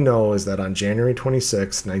we do know is that on January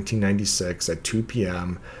 26, 1996 at 2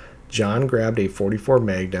 p.m., John grabbed a .44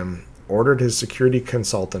 Magnum, ordered his security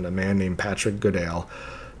consultant, a man named Patrick Goodale,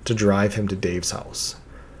 to drive him to Dave's house.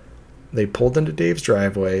 They pulled into Dave's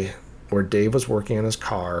driveway, where Dave was working on his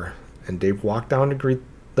car, and Dave walked down to greet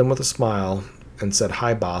them with a smile and said,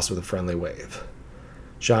 "Hi, boss," with a friendly wave.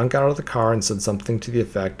 John got out of the car and said something to the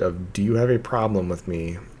effect of, "Do you have a problem with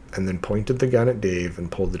me?" and then pointed the gun at Dave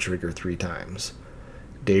and pulled the trigger 3 times.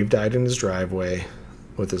 Dave died in his driveway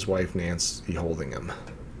with his wife Nancy holding him.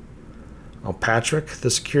 Now, Patrick, the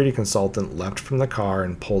security consultant, leapt from the car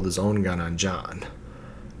and pulled his own gun on John.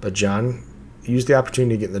 But John used the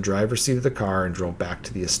opportunity to get in the driver's seat of the car and drove back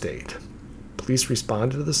to the estate. Police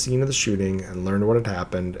responded to the scene of the shooting and learned what had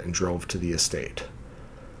happened and drove to the estate.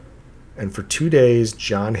 And for 2 days,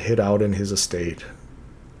 John hid out in his estate.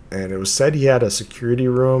 And it was said he had a security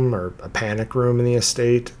room or a panic room in the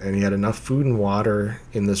estate, and he had enough food and water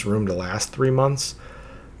in this room to last 3 months.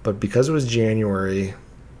 But because it was January,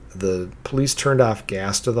 the police turned off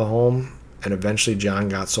gas to the home, and eventually John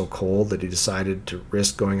got so cold that he decided to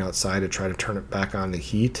risk going outside to try to turn it back on the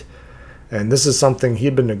heat. And this is something he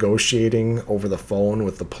had been negotiating over the phone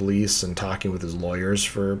with the police and talking with his lawyers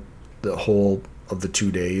for the whole of the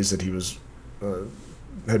 2 days that he was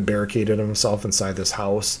had barricaded himself inside this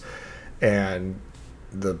house. And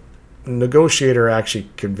the negotiator actually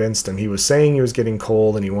convinced him. He was saying he was getting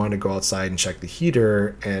cold and he wanted to go outside and check the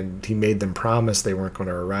heater, and he made them promise they weren't going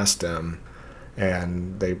to arrest him.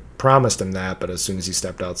 And they promised him that, but as soon as he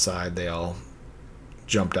stepped outside, they all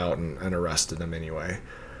jumped out and arrested him anyway.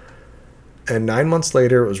 And 9 months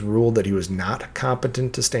later, it was ruled that he was not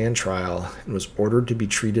competent to stand trial and was ordered to be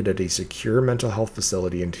treated at a secure mental health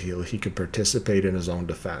facility until he could participate in his own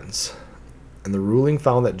defense. And the ruling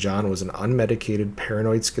found that John was an unmedicated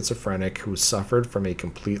paranoid schizophrenic who suffered from a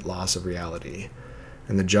complete loss of reality.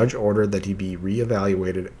 And the judge ordered that he be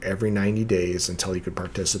reevaluated every 90 days until he could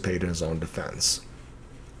participate in his own defense.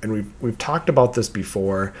 And we've talked about this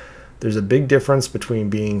before. There's a big difference between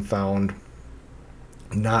being found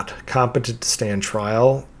not competent to stand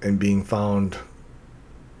trial and being found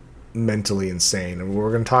mentally insane. And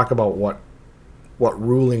we're going to talk about what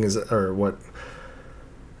ruling is, or what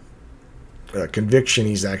conviction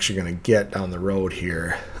he's actually going to get down the road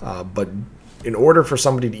here. But in order for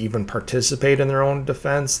somebody to even participate in their own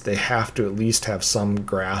defense, they have to at least have some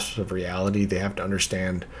grasp of reality. They have to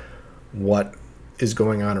understand what is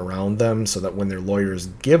going on around them, so that when their lawyers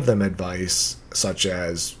give them advice, such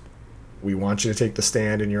as, we want you to take the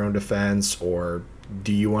stand in your own defense, or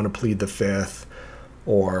do you want to plead the fifth,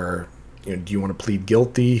 or do you want to plead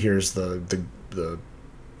guilty? Here's the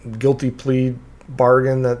guilty plea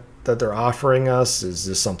bargain that they're offering us. Is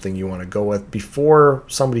this something you want to go with? Before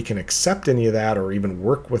somebody can accept any of that or even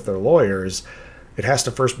work with their lawyers, it has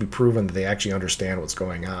to first be proven that they actually understand what's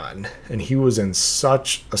going on. And he was in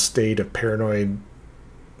such a state of paranoid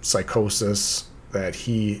psychosis that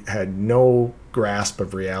he had no grasp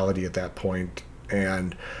of reality at that point,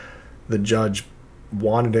 and the judge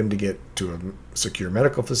wanted him to get to a secure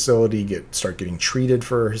medical facility, start getting treated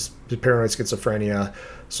for his paranoid schizophrenia,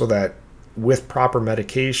 so that with proper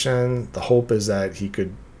medication, the hope is that he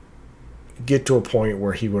could get to a point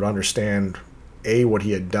where he would understand A, what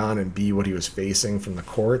he had done, and B, what he was facing from the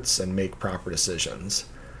courts, and make proper decisions.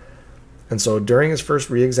 And so during his first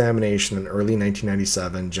re-examination in early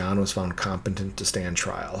 1997, John was found competent to stand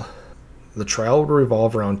trial. The trial would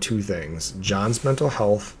revolve around two things: John's mental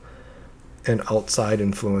health and outside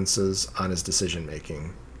influences on his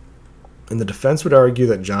decision-making. And the defense would argue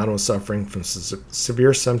that John was suffering from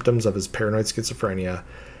severe symptoms of his paranoid schizophrenia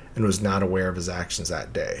and was not aware of his actions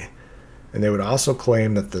that day. And they would also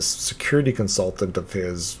claim that this security consultant of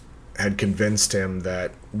his had convinced him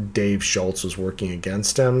that Dave Schultz was working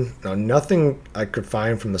against him. Now, nothing I could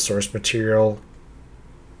find from the source material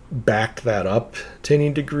backed that up to any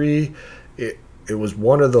degree. It was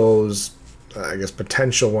one of those, I guess,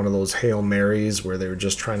 potential one of those Hail Marys where they were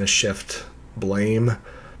just trying to shift blame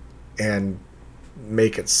and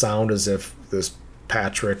make it sound as if this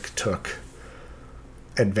Patrick took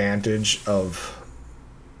advantage of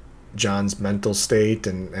John's mental state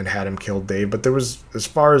and had him kill Dave. But there was, as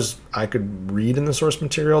far as I could read in the source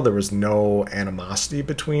material, there was no animosity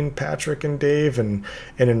between Patrick and Dave. And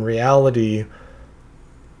in reality,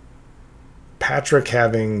 Patrick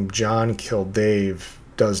having John kill Dave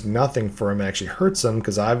does nothing for him. It actually hurts him,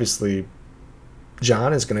 because obviously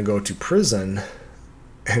John is going to go to prison,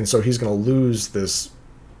 and so he's going to lose this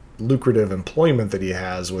lucrative employment that he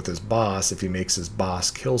has with his boss if he makes his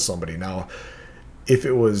boss kill somebody. Now, if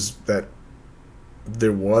it was that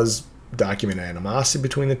there was documented animosity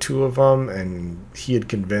between the two of them, and he had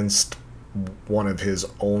convinced one of his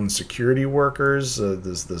own security workers,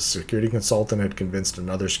 the security consultant had convinced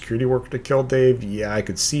another security worker to kill Dave, yeah, I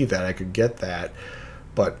could see that. I could get that.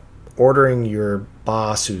 But ordering your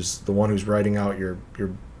boss, who's the one who's writing out your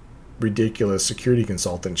ridiculous security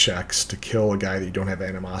consultant checks, to kill a guy that you don't have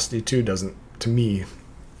animosity to, doesn't, to me,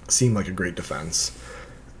 seem like a great defense.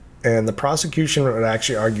 And the prosecution would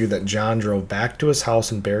actually argue that John drove back to his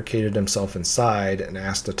house and barricaded himself inside and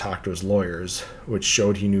asked to talk to his lawyers, which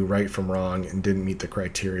showed he knew right from wrong and didn't meet the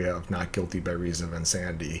criteria of not guilty by reason of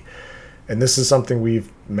insanity. And this is something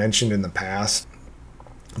we've mentioned in the past.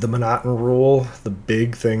 The Monotone rule, the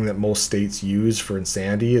big thing that most states use for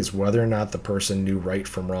insanity, is whether or not the person knew right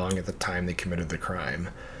from wrong at the time they committed the crime.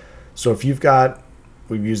 So if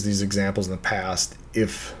we've used these examples in the past,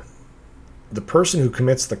 if the person who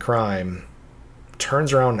commits the crime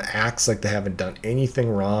turns around and acts like they haven't done anything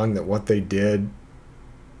wrong, that what they did,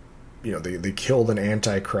 they killed an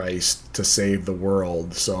antichrist to save the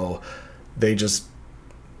world, so they just,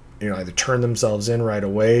 either turn themselves in right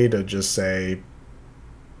away to just say,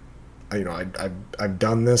 I've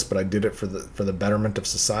done this, but I did it for the betterment of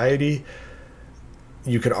society.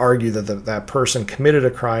 You could argue that that person committed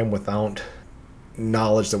a crime without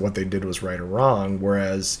knowledge that what they did was right or wrong,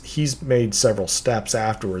 whereas he's made several steps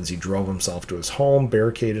afterwards. He drove himself to his home,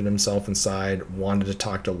 barricaded himself inside, wanted to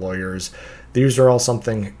talk to lawyers. These are all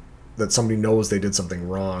something that somebody knows they did something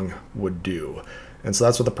wrong would do. And so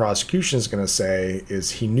that's what the prosecution is going to say,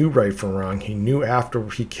 is he knew right from wrong. He knew after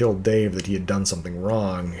he killed Dave that he had done something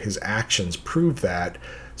wrong. His actions prove that.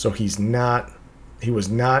 So he was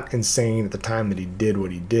not insane at the time that he did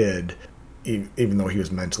what he did, even though he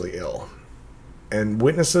was mentally ill. And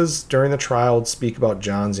witnesses during the trial would speak about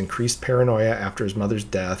John's increased paranoia after his mother's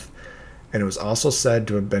death, and it was also said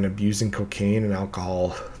to have been abusing cocaine and alcohol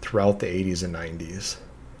throughout the 80s and 90s.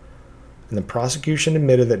 And the prosecution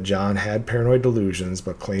admitted that John had paranoid delusions,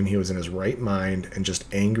 but claimed he was in his right mind and just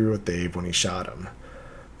angry with Dave when he shot him.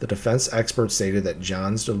 The defense experts stated that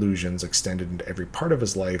John's delusions extended into every part of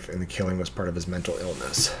his life, and the killing was part of his mental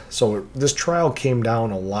illness. So this trial came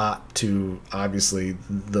down a lot to, obviously,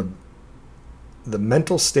 the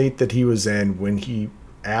mental state that he was in when he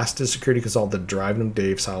asked his security consultant to drive him to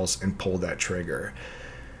Dave's house and pull that trigger.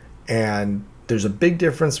 And there's a big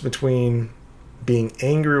difference between being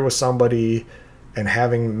angry with somebody and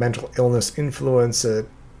having mental illness influence it,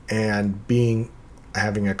 and being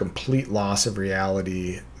having a complete loss of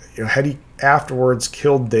reality. Had he afterwards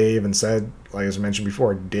killed Dave and said, like as I mentioned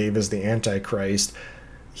before, Dave is the Antichrist,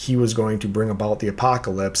 he was going to bring about the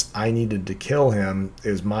apocalypse, I needed to kill him,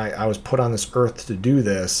 I was put on this earth to do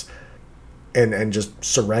this, and just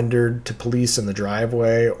surrendered to police in the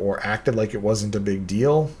driveway or acted like it wasn't a big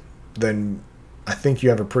deal, then I think you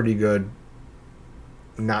have a pretty good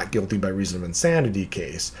not guilty by reason of insanity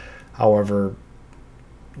case. However,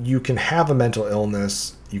 you can have a mental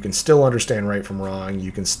illness, you can still understand right from wrong,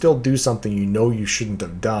 you can still do something you shouldn't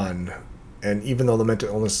have done, and even though the mental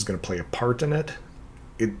illness is going to play a part in it,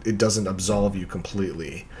 it doesn't absolve you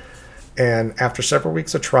completely. And after several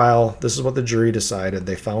weeks of trial, this is what the jury decided.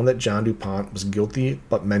 They found that John DuPont was guilty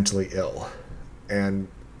but mentally ill. And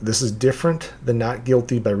this is different than not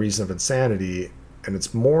guilty by reason of insanity, and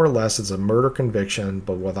it's more or less a murder conviction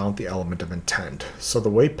but without the element of intent. So the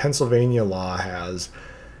way Pennsylvania law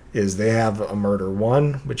is they have a murder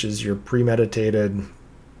one, which is your premeditated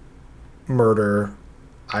murder.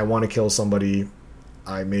 I want to kill somebody.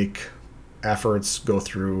 I make efforts, go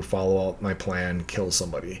through, follow out my plan, kill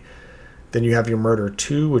somebody. Then you have your murder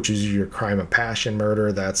two, which is your crime of passion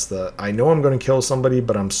murder. That's I know I'm going to kill somebody,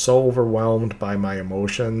 but I'm so overwhelmed by my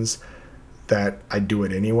emotions that I do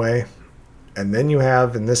it anyway. And then you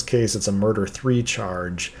have, in this case, it's a murder three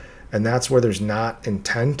charge, and that's where there's not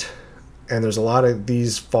intent. And there's a lot of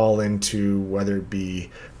these fall into whether it be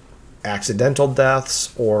accidental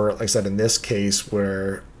deaths or, like I said, in this case,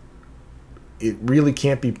 where it really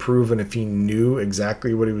can't be proven if he knew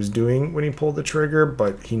exactly what he was doing when he pulled the trigger,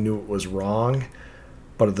 but he knew it was wrong.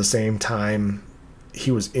 But at the same time,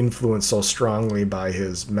 he was influenced so strongly by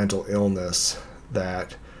his mental illness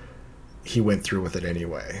that he went through with it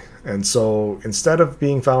anyway. And so instead of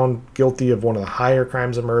being found guilty of one of the higher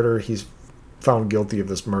crimes of murder, he's found guilty of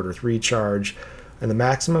this murder three charge. And the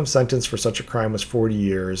maximum sentence for such a crime was 40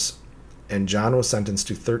 years. And John was sentenced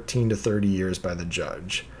to 13 to 30 years by the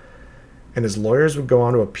judge. And his lawyers would go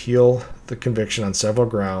on to appeal the conviction on several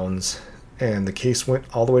grounds, and the case went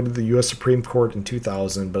all the way to the U.S. Supreme Court in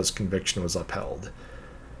 2000, but his conviction was upheld.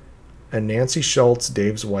 And Nancy Schultz,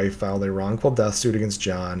 Dave's wife, filed a wrongful death suit against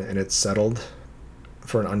John, and it settled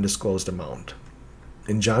for an undisclosed amount.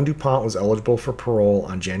 And John DuPont was eligible for parole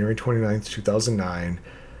on January 29, 2009,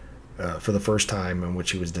 for the first time, in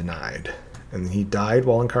which he was denied. And he died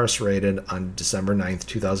while incarcerated on December 9,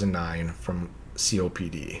 2009 from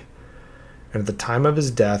COPD. And at the time of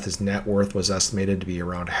his death, his net worth was estimated to be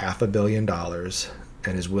around $500 million,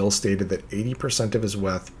 and his will stated that 80% of his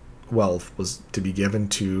wealth was to be given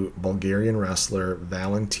to Bulgarian wrestler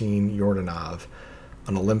Valentin Yordanov,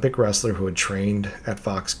 an Olympic wrestler who had trained at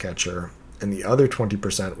Foxcatcher, and the other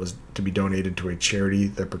 20% was to be donated to a charity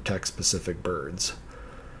that protects Pacific birds.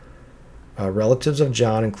 Relatives of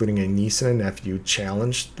John, including a niece and a nephew,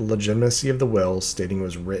 challenged the legitimacy of the will, stating it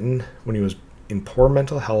was written when he was in poor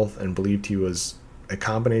mental health and believed he was a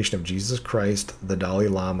combination of Jesus Christ, the Dalai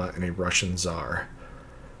Lama, and a Russian czar.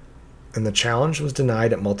 And the challenge was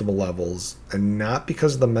denied at multiple levels, and not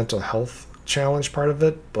because of the mental health challenge part of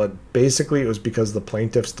it, but basically it was because the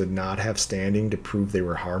plaintiffs did not have standing to prove they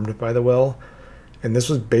were harmed by the will. And this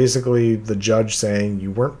was basically the judge saying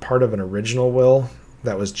you weren't part of an original will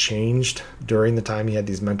that was changed during the time he had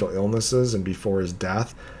these mental illnesses and before his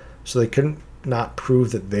death, so they couldn't not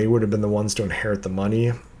prove that they would have been the ones to inherit the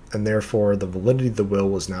money, and therefore the validity of the will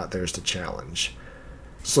was not theirs to challenge.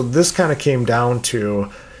 So this kind of came down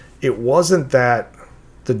to, it wasn't that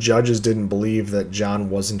the judges didn't believe that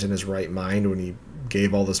John wasn't in his right mind when he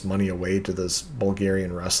gave all this money away to this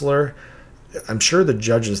Bulgarian wrestler. I'm sure the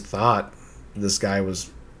judges thought this guy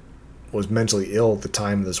was mentally ill at the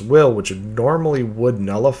time of this will, which normally would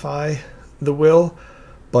nullify the will,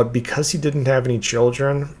 but because he didn't have any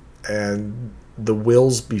children, and the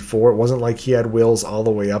wills before, it wasn't like he had wills all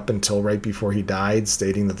the way up until right before he died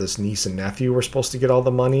stating that this niece and nephew were supposed to get all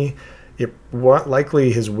the money.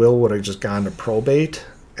 Likely his will would have just gone to probate,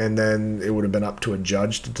 and then it would have been up to a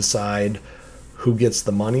judge to decide who gets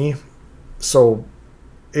the money. So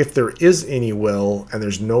if there is any will and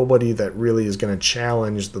there's nobody that really is going to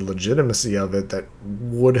challenge the legitimacy of it that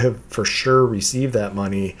would have for sure received that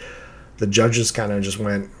money, the judges kind of just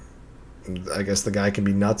went, I guess the guy can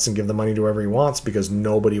be nuts and give the money to whoever he wants because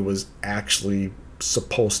nobody was actually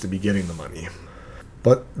supposed to be getting the money.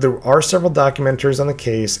 But there are several documentaries on the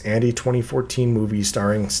case and a 2014 movie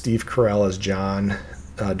starring Steve Carell as John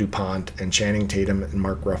DuPont and Channing Tatum and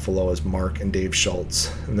Mark Ruffalo as Mark and Dave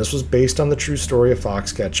Schultz. And this was based on the true story of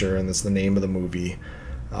Foxcatcher, and that's the name of the movie.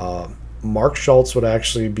 Mark Schultz would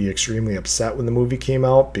actually be extremely upset when the movie came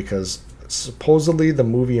out because supposedly the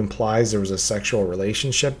movie implies there was a sexual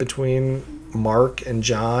relationship between Mark and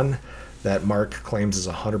John that Mark claims is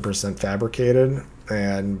 100% fabricated.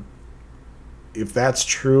 And if that's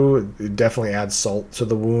true, it definitely adds salt to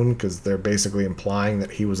the wound, because they're basically implying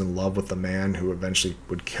that he was in love with the man who eventually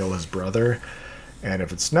would kill his brother. And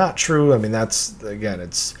if it's not true, I mean, that's, again,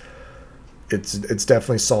 it's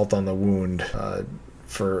definitely salt on the wound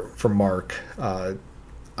for Mark.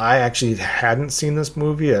 I actually hadn't seen this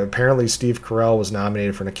movie. Apparently, Steve Carell was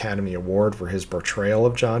nominated for an Academy Award for his portrayal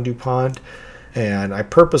of John DuPont, and I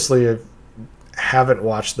purposely haven't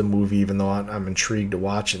watched the movie, even though I'm intrigued to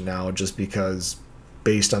watch it now, just because,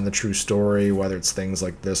 based on the true story, whether it's things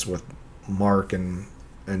like this with Mark and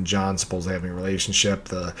John supposedly having a relationship,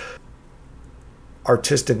 the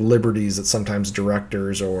artistic liberties that sometimes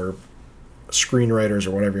directors or screenwriters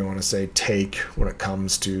or whatever you want to say take when it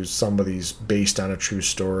comes to some of these based on a true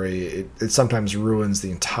story, it sometimes ruins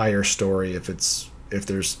the entire story if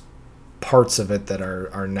there's parts of it that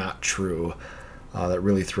are not true, that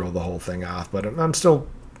really throw the whole thing off. But I'm still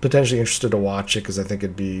potentially interested to watch it, because I think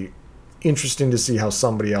it'd be interesting to see how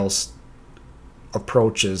somebody else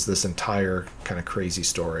approaches this entire kind of crazy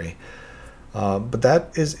story. But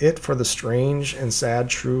that is it for the strange and sad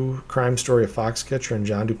true crime story of Foxcatcher and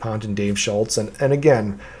John DuPont and Dave Schultz. And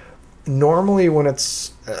again, normally when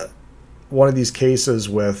it's one of these cases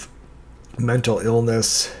with mental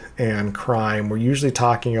illness and crime, we're usually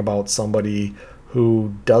talking about somebody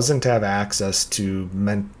who doesn't have access to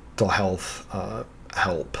mental health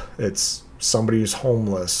help. It's somebody who's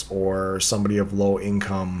homeless or somebody of low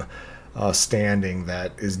income standing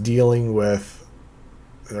that is dealing with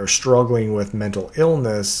or struggling with mental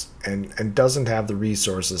illness and doesn't have the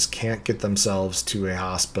resources, can't get themselves to a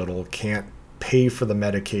hospital, can't pay for the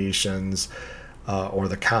medications or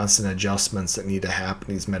the constant adjustments that need to happen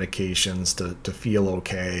to these medications to feel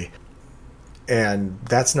okay. And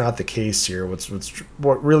that's not the case here.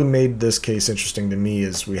 What really made this case interesting to me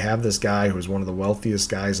is we have this guy who's one of the wealthiest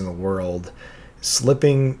guys in the world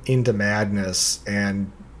slipping into madness,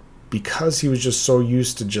 and because he was just so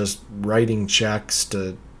used to just writing checks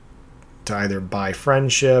to either buy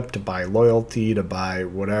friendship, to buy loyalty, to buy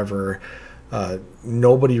whatever,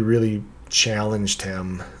 nobody really challenged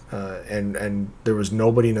him, and there was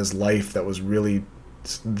nobody in his life that was really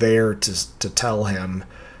there to tell him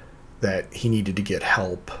that he needed to get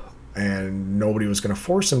help, and nobody was going to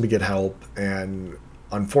force him to get help, and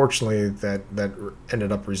unfortunately that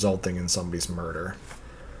ended up resulting in somebody's murder.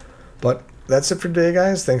 But that's it for today,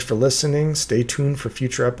 guys. Thanks for listening. Stay tuned for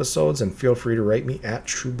future episodes, and feel free to write me at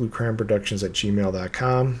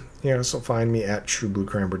truebluecrimeproductions@gmail.com. You can also find me at True Blue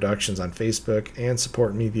Crime Productions on Facebook, and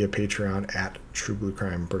support me via Patreon at True Blue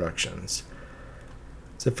Crime Productions.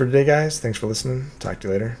 That's it for today, guys. Thanks for listening. Talk to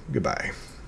you later. Goodbye.